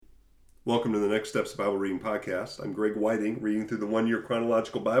Welcome to the Next Steps Bible Reading Podcast. I'm Greg Whiting, reading through the one-year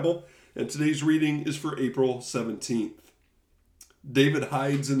chronological Bible, and today's reading is for April 17th. David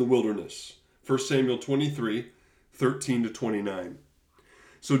hides in the wilderness. 1 Samuel 23, 13 to 29.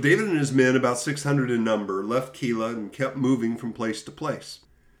 So David and his men, about 600 in number, left Keilah and kept moving from place to place.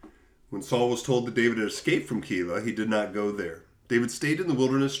 When Saul was told that David had escaped from Keilah, he did not go there. David stayed in the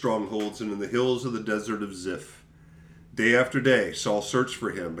wilderness strongholds and in the hills of the desert of Ziph. Day after day, Saul searched for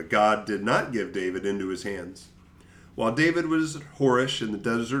him, but God did not give David into his hands. While David was at Horesh in the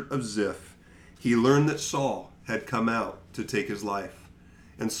desert of Ziph, he learned that Saul had come out to take his life.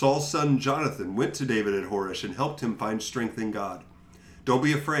 And Saul's son Jonathan went to David at Horesh and helped him find strength in God. "Don't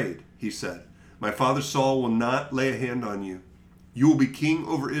be afraid," he said. "My father Saul will not lay a hand on you. You will be king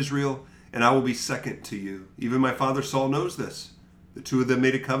over Israel, and I will be second to you. Even my father Saul knows this." The two of them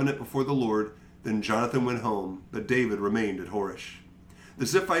made a covenant before the Lord. Then Jonathan went home, but David remained at Horesh. The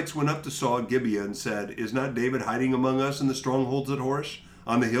Ziphites went up to Saul at Gibeah and said, "Is not David hiding among us in the strongholds at Horesh,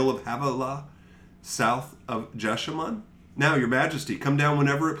 on the hill of Havilah, south of Jeshimon? Now, your majesty, come down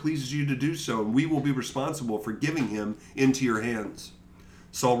whenever it pleases you to do so, and we will be responsible for giving him into your hands."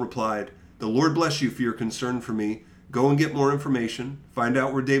 Saul replied, "The Lord bless you for your concern for me. Go and get more information. Find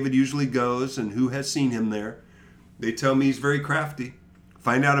out where David usually goes and who has seen him there. They tell me he's very crafty.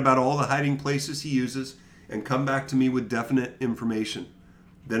 Find out about all the hiding places he uses and come back to me with definite information.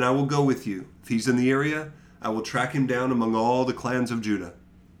 Then I will go with you. If he's in the area, I will track him down among all the clans of Judah."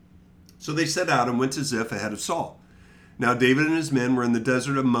 So they set out and went to Ziph ahead of Saul. Now David and his men were in the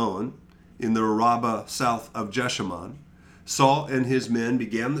desert of Maon, in the Arabah south of Jeshimon. Saul and his men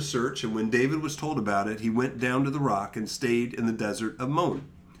began the search, and when David was told about it, he went down to the rock and stayed in the desert of Maon.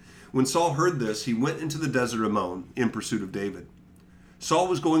 When Saul heard this, he went into the desert of Maon in pursuit of David. Saul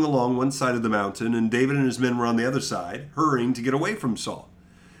was going along one side of the mountain, and David and his men were on the other side, hurrying to get away from Saul.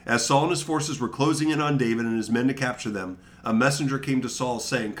 As Saul and his forces were closing in on David and his men to capture them, a messenger came to Saul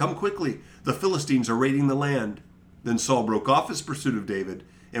saying, "Come quickly, the Philistines are raiding the land." Then Saul broke off his pursuit of David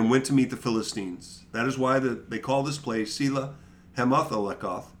and went to meet the Philistines. That is why they call this place Selah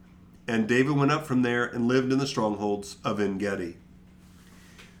Hamath-Alekoth. And David went up from there and lived in the strongholds of En-Gedi.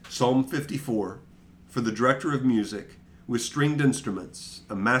 Psalm 54, for the director of music, with stringed instruments,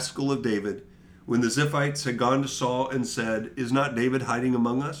 a maskil of David, when the Ziphites had gone to Saul and said, "Is not David hiding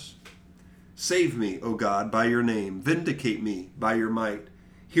among us?" "Save me, O God, by your name. Vindicate me by your might.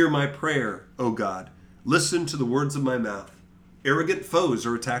 Hear my prayer, O God. Listen to the words of my mouth. Arrogant foes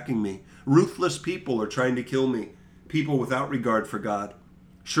are attacking me. Ruthless people are trying to kill me, people without regard for God.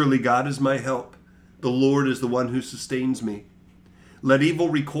 Surely God is my help. The Lord is the one who sustains me. Let evil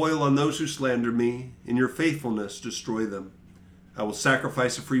recoil on those who slander me. In your faithfulness, destroy them. I will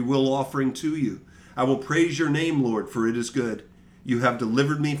sacrifice a free will offering to you. I will praise your name, Lord, for it is good. You have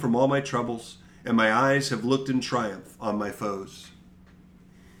delivered me from all my troubles, and my eyes have looked in triumph on my foes."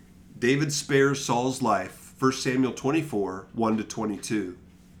 David spares Saul's life. 1 Samuel 24, 1-22.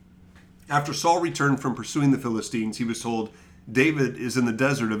 After Saul returned from pursuing the Philistines, he was told, "David is in the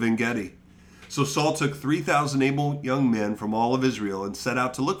desert of En-Gedi." So Saul took 3,000 able young men from all of Israel and set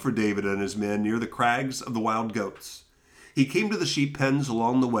out to look for David and his men near the crags of the wild goats. He came to the sheep pens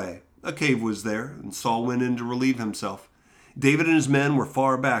along the way. A cave was there, and Saul went in to relieve himself. David and his men were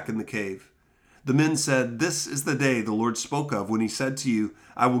far back in the cave. The men said, "This is the day the Lord spoke of when he said to you,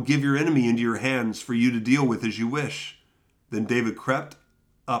 'I will give your enemy into your hands for you to deal with as you wish.'" Then David crept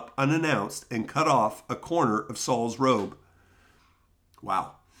up unannounced and cut off a corner of Saul's robe.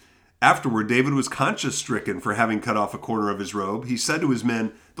 Wow. Afterward, David was conscience-stricken for having cut off a corner of his robe. He said to his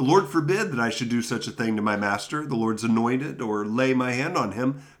men, "The Lord forbid that I should do such a thing to my master, the Lord's anointed, or lay my hand on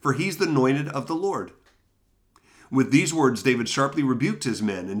him, for he's the anointed of the Lord." With these words, David sharply rebuked his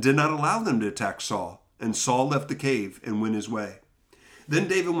men and did not allow them to attack Saul. And Saul left the cave and went his way. Then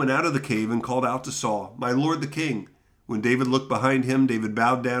David went out of the cave and called out to Saul, "My lord the king." When David looked behind him, David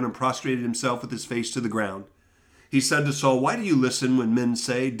bowed down and prostrated himself with his face to the ground. He said to Saul, "Why do you listen when men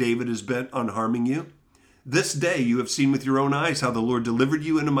say David is bent on harming you? This day you have seen with your own eyes how the Lord delivered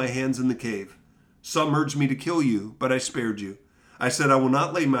you into my hands in the cave. Some urged me to kill you, but I spared you. I said, I will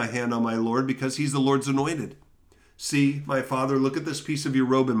not lay my hand on my Lord because he's the Lord's anointed. See, my father, look at this piece of your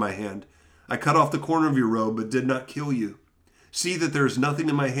robe in my hand. I cut off the corner of your robe, but did not kill you. See that there is nothing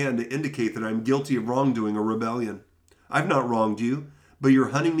in my hand to indicate that I am guilty of wrongdoing or rebellion. I've not wronged you, but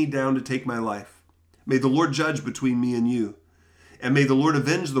you're hunting me down to take my life. May the Lord judge between me and you, and may the Lord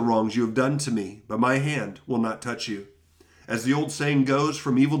avenge the wrongs you have done to me, but my hand will not touch you. As the old saying goes,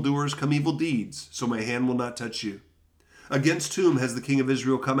 from evildoers come evil deeds, so my hand will not touch you. Against whom has the king of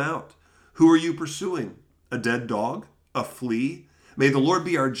Israel come out? Who are you pursuing? A dead dog? A flea? May the Lord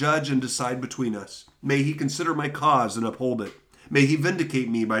be our judge and decide between us. May he consider my cause and uphold it. May he vindicate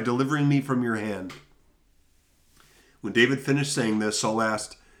me by delivering me from your hand." When David finished saying this, Saul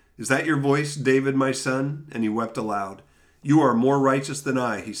asked, "Is that your voice, David, my son?" And he wept aloud. "You are more righteous than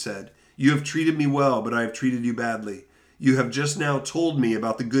I," he said. "You have treated me well, but I have treated you badly. You have just now told me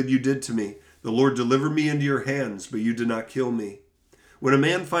about the good you did to me. The Lord delivered me into your hands, but you did not kill me. When a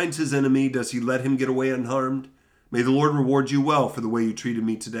man finds his enemy, does he let him get away unharmed? May the Lord reward you well for the way you treated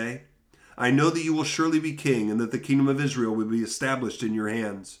me today. I know that you will surely be king, and that the kingdom of Israel will be established in your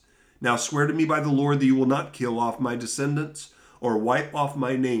hands. Now swear to me by the Lord that you will not kill off my descendants or wipe off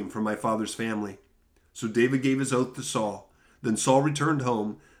my name from my father's family." So David gave his oath to Saul. Then Saul returned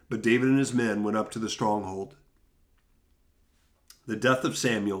home, but David and his men went up to the stronghold. The death of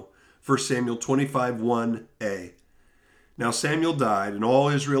Samuel, 1 Samuel 25:1a. Now Samuel died, and all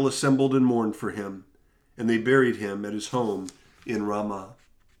Israel assembled and mourned for him, and they buried him at his home in Ramah.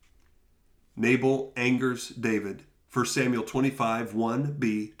 Nabal angers David, 1 Samuel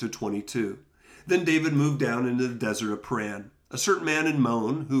 25:1b to 22. Then David moved down into the desert of Paran. A certain man in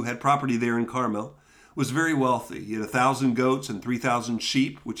Moan, who had property there in Carmel, was very wealthy. He had 1,000 goats and 3,000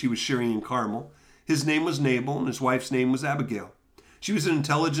 sheep, which he was shearing in Carmel. His name was Nabal, and his wife's name was Abigail. She was an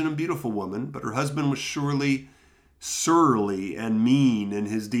intelligent and beautiful woman, but her husband was surely surly and mean in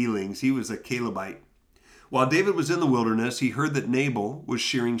his dealings. He was a Calebite. While David was in the wilderness, he heard that Nabal was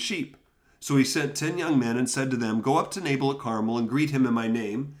shearing sheep. So he sent 10 young men and said to them, "Go up to Nabal at Carmel and greet him in my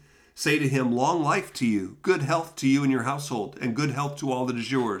name. Say to him, 'Long life to you, good health to you and your household, and good health to all that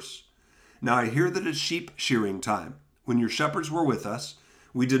is yours.' Now I hear that it's sheep shearing time. When your shepherds were with us,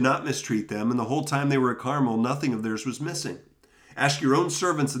 we did not mistreat them, and the whole time they were at Carmel, nothing of theirs was missing. Ask your own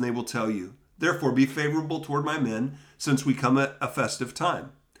servants, and they will tell you. Therefore be favorable toward my men, since we come at a festive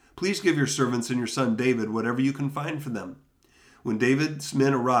time. Please give your servants and your son David whatever you can find for them." When David's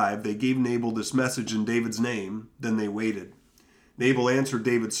men arrived, they gave Nabal this message in David's name. Then they waited. Nabal answered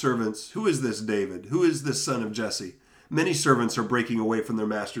David's servants, "Who is this David? Who is this son of Jesse? Many servants are breaking away from their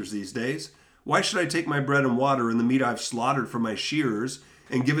masters these days. Why should I take my bread and water and the meat I've slaughtered from my shearers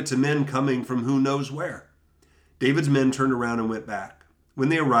and give it to men coming from who knows where?" David's men turned around and went back. When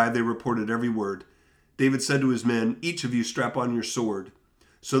they arrived, they reported every word. David said to his men, "Each of you strap on your sword."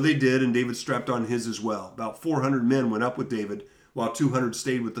 So they did, and David strapped on his as well. About 400 men went up with David, while 200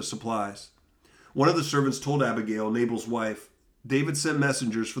 stayed with the supplies. One of the servants told Abigail, Nabal's wife, "David sent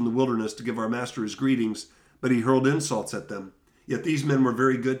messengers from the wilderness to give our master his greetings, but he hurled insults at them. Yet these men were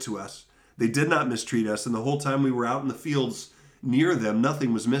very good to us. They did not mistreat us, and the whole time we were out in the fields near them,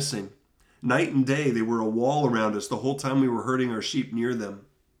 nothing was missing. Night and day they were a wall around us the whole time we were herding our sheep near them.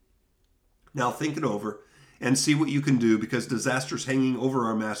 Now think it over and see what you can do, because disaster's hanging over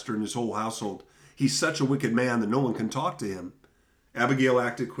our master and his whole household. He's such a wicked man that no one can talk to him." Abigail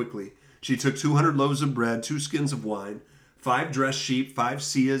acted quickly. She took 200 loaves of bread, 2 skins of wine, 5 dressed sheep, 5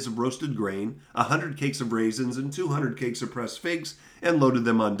 seahs of roasted grain, 100 cakes of raisins, and 200 cakes of pressed figs, and loaded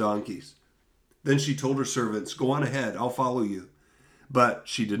them on donkeys. Then she told her servants, "Go on ahead, I'll follow you." But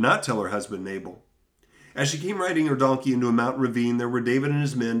she did not tell her husband Nabal. As she came riding her donkey into a mountain ravine, there were David and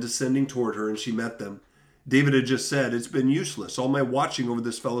his men descending toward her, and she met them. David had just said, "It's been useless, all my watching over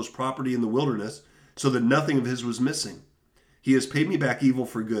this fellow's property in the wilderness, so that nothing of his was missing. He has paid me back evil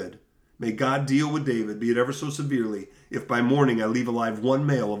for good. May God deal with David, be it ever so severely, if by morning I leave alive one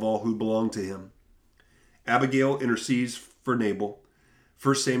male of all who belong to him." Abigail intercedes for Nabal.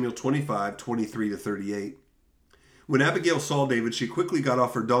 1 Samuel 25:23-38. When Abigail saw David, she quickly got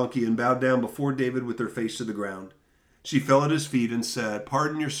off her donkey and bowed down before David with her face to the ground. She fell at his feet and said,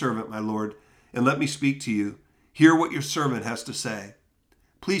 "Pardon your servant, my lord, and let me speak to you. Hear what your servant has to say."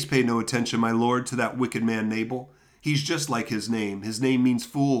 "Please pay no attention, my lord, to that wicked man Nabal. He's just like his name. His name means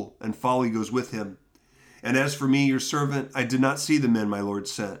fool, and folly goes with him. And as for me, your servant, I did not see the men my lord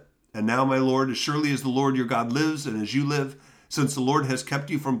sent. And now, my lord, as surely as the Lord your God lives, and as you live, since the Lord has kept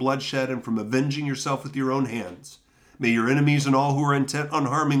you from bloodshed and from avenging yourself with your own hands, may your enemies and all who are intent on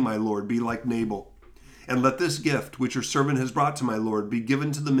harming my lord be like Nabal. And let this gift, which your servant has brought to my lord, be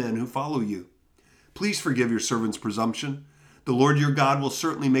given to the men who follow you. Please forgive your servant's presumption. The Lord your God will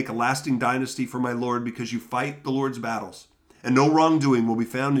certainly make a lasting dynasty for my lord, because you fight the Lord's battles, and no wrongdoing will be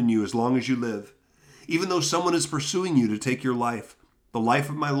found in you as long as you live. Even though someone is pursuing you to take your life, the life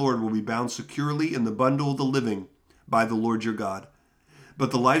of my lord will be bound securely in the bundle of the living by the Lord your God. But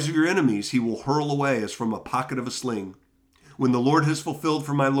the lives of your enemies he will hurl away as from a pocket of a sling. When the Lord has fulfilled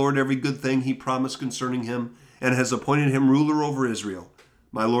for my lord every good thing he promised concerning him, and has appointed him ruler over Israel,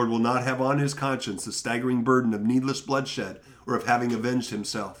 my lord will not have on his conscience the staggering burden of needless bloodshed or of having avenged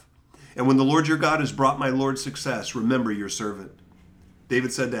himself. And when the Lord your God has brought my lord success, remember your servant."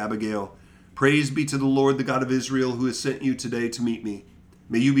 David said to Abigail, "Praise be to the Lord, the God of Israel, who has sent you today to meet me.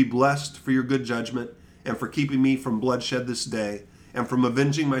 May you be blessed for your good judgment and for keeping me from bloodshed this day and from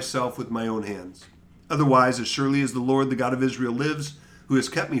avenging myself with my own hands. Otherwise, as surely as the Lord, the God of Israel, lives, who has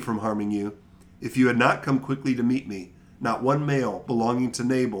kept me from harming you, if you had not come quickly to meet me, not one male belonging to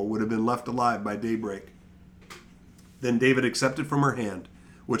Nabal would have been left alive by daybreak." Then David accepted from her hand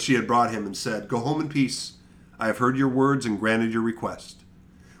what she had brought him and said, "Go home in peace. I have heard your words and granted your request."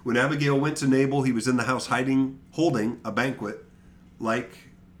 When Abigail went to Nabal, he was in the house holding a banquet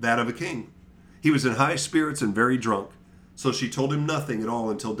like that of a king. He was in high spirits and very drunk, so she told him nothing at all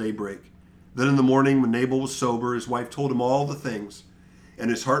until daybreak. Then in the morning, when Nabal was sober, his wife told him all the things,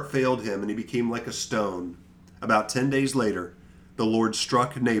 and his heart failed him, and he became like a stone. About 10 days later, the Lord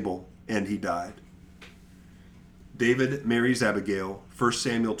struck Nabal, and he died. David marries Abigail, 1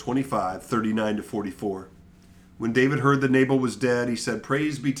 Samuel 25, 39-44. When David heard that Nabal was dead, he said,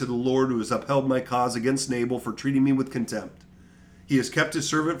 "Praise be to the Lord who has upheld my cause against Nabal for treating me with contempt. He has kept his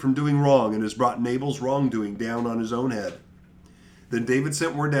servant from doing wrong and has brought Nabal's wrongdoing down on his own head." Then David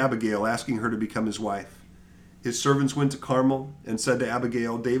sent word to Abigail, asking her to become his wife. His servants went to Carmel and said to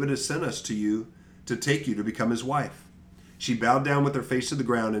Abigail, "David has sent us to you to take you to become his wife." She bowed down with her face to the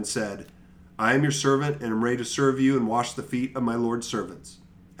ground and said, "I am your servant and am ready to serve you and wash the feet of my Lord's servants."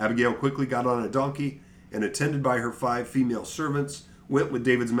 Abigail quickly got on a donkey and, attended by her 5 female servants, went with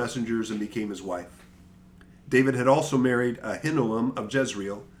David's messengers and became his wife. David had also married Ahinoam of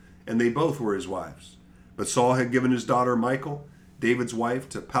Jezreel, and they both were his wives. But Saul had given his daughter Michal, David's wife,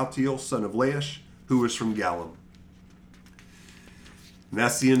 to Paltiel, son of Laish, who was from Gallim. And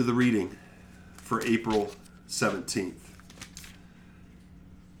that's the end of the reading for April 17th.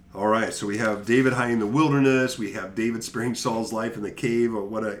 All right, so we have David hiding in the wilderness. We have David sparing Saul's life in the cave. Oh,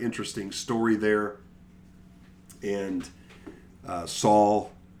 what an interesting story there. And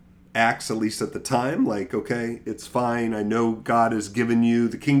Saul acts, at least at the time, like, okay, it's fine. I know God has given you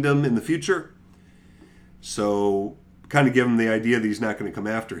the kingdom in the future. So kind of give him the idea that he's not going to come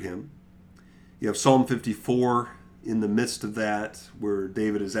after him. You have Psalm 54 in the midst of that, where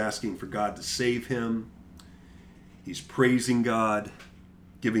David is asking for God to save him. He's praising God,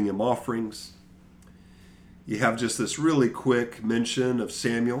 giving him offerings. You have just this really quick mention of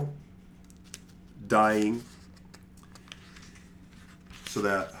Samuel dying. So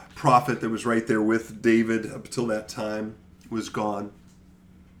that prophet that was right there with David up until that time was gone.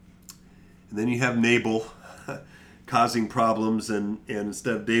 And then you have Nabal causing problems, and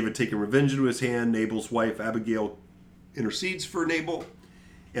instead of David taking revenge into his hand, Nabal's wife Abigail intercedes for Nabal,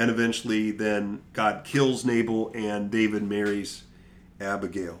 and eventually then God kills Nabal and David marries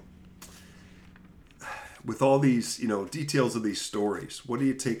Abigail. With all these, details of these stories, what do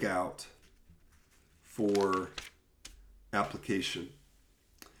you take out for application?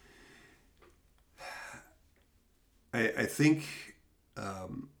 I think, a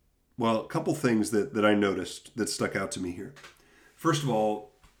couple things that I noticed that stuck out to me here. First of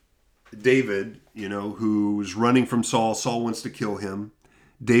all, David, who's running from Saul. Saul wants to kill him.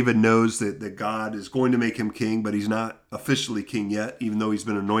 David knows that God is going to make him king, but he's not officially king yet, even though he's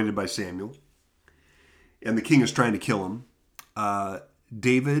been anointed by Samuel. And the king is trying to kill him.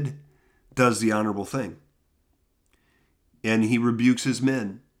 David does the honorable thing. And he rebukes his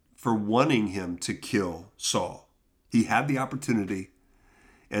men for wanting him to kill Saul. He had the opportunity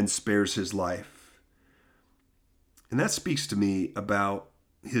and spares his life. And that speaks to me about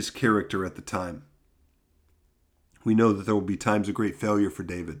his character at the time. We know that there will be times of great failure for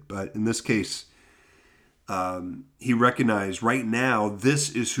David, but in this case, he recognized right now, this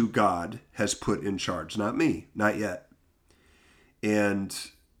is who God has put in charge, not me, not yet. And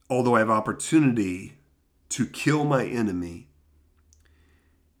although I have opportunity to kill my enemy,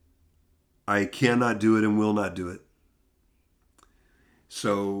 I cannot do it and will not do it.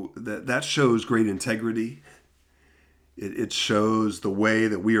 So that shows great integrity. It shows the way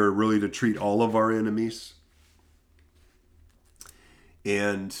that we are really to treat all of our enemies.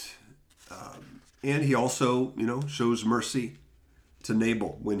 And he also, shows mercy to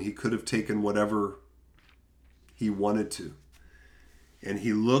Nabal when he could have taken whatever he wanted to. And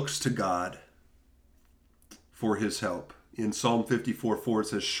he looks to God for his help. In Psalm 54:4, it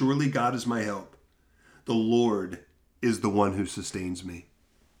says, "Surely God is my help. The Lord is the one who sustains me."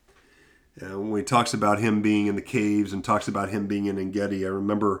 When he talks about him being in the caves and talks about him being in En-Gedi, I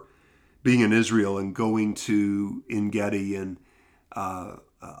remember being in Israel and going to En-Gedi, and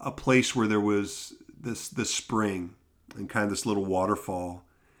a place where there was this spring and kind of this little waterfall,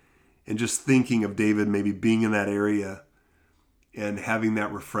 and just thinking of David maybe being in that area and having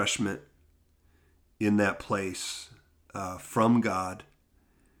that refreshment in that place from God,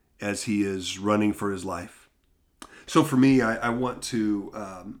 as he is running for his life. So for me, I want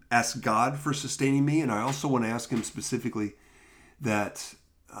to ask God for sustaining me, and I also want to ask him specifically that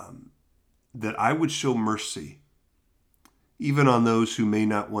I would show mercy, even on those who may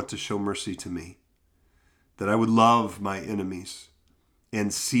not want to show mercy to me, that I would love my enemies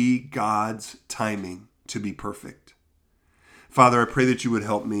and see God's timing to be perfect. Father, I pray that you would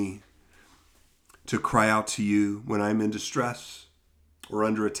help me to cry out to you when I'm in distress or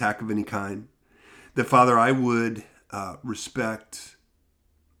under attack of any kind. That, Father, I would respect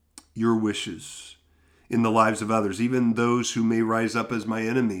your wishes in the lives of others, even those who may rise up as my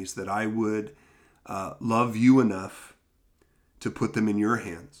enemies, that I would love you enough to put them in your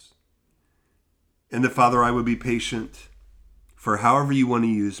hands. And that, Father, I would be patient for however you want to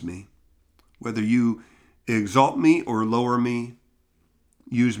use me, whether you exalt me or lower me,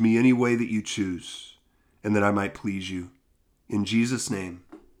 use me any way that you choose, and that I might please you. In Jesus' name,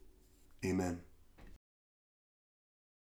 amen.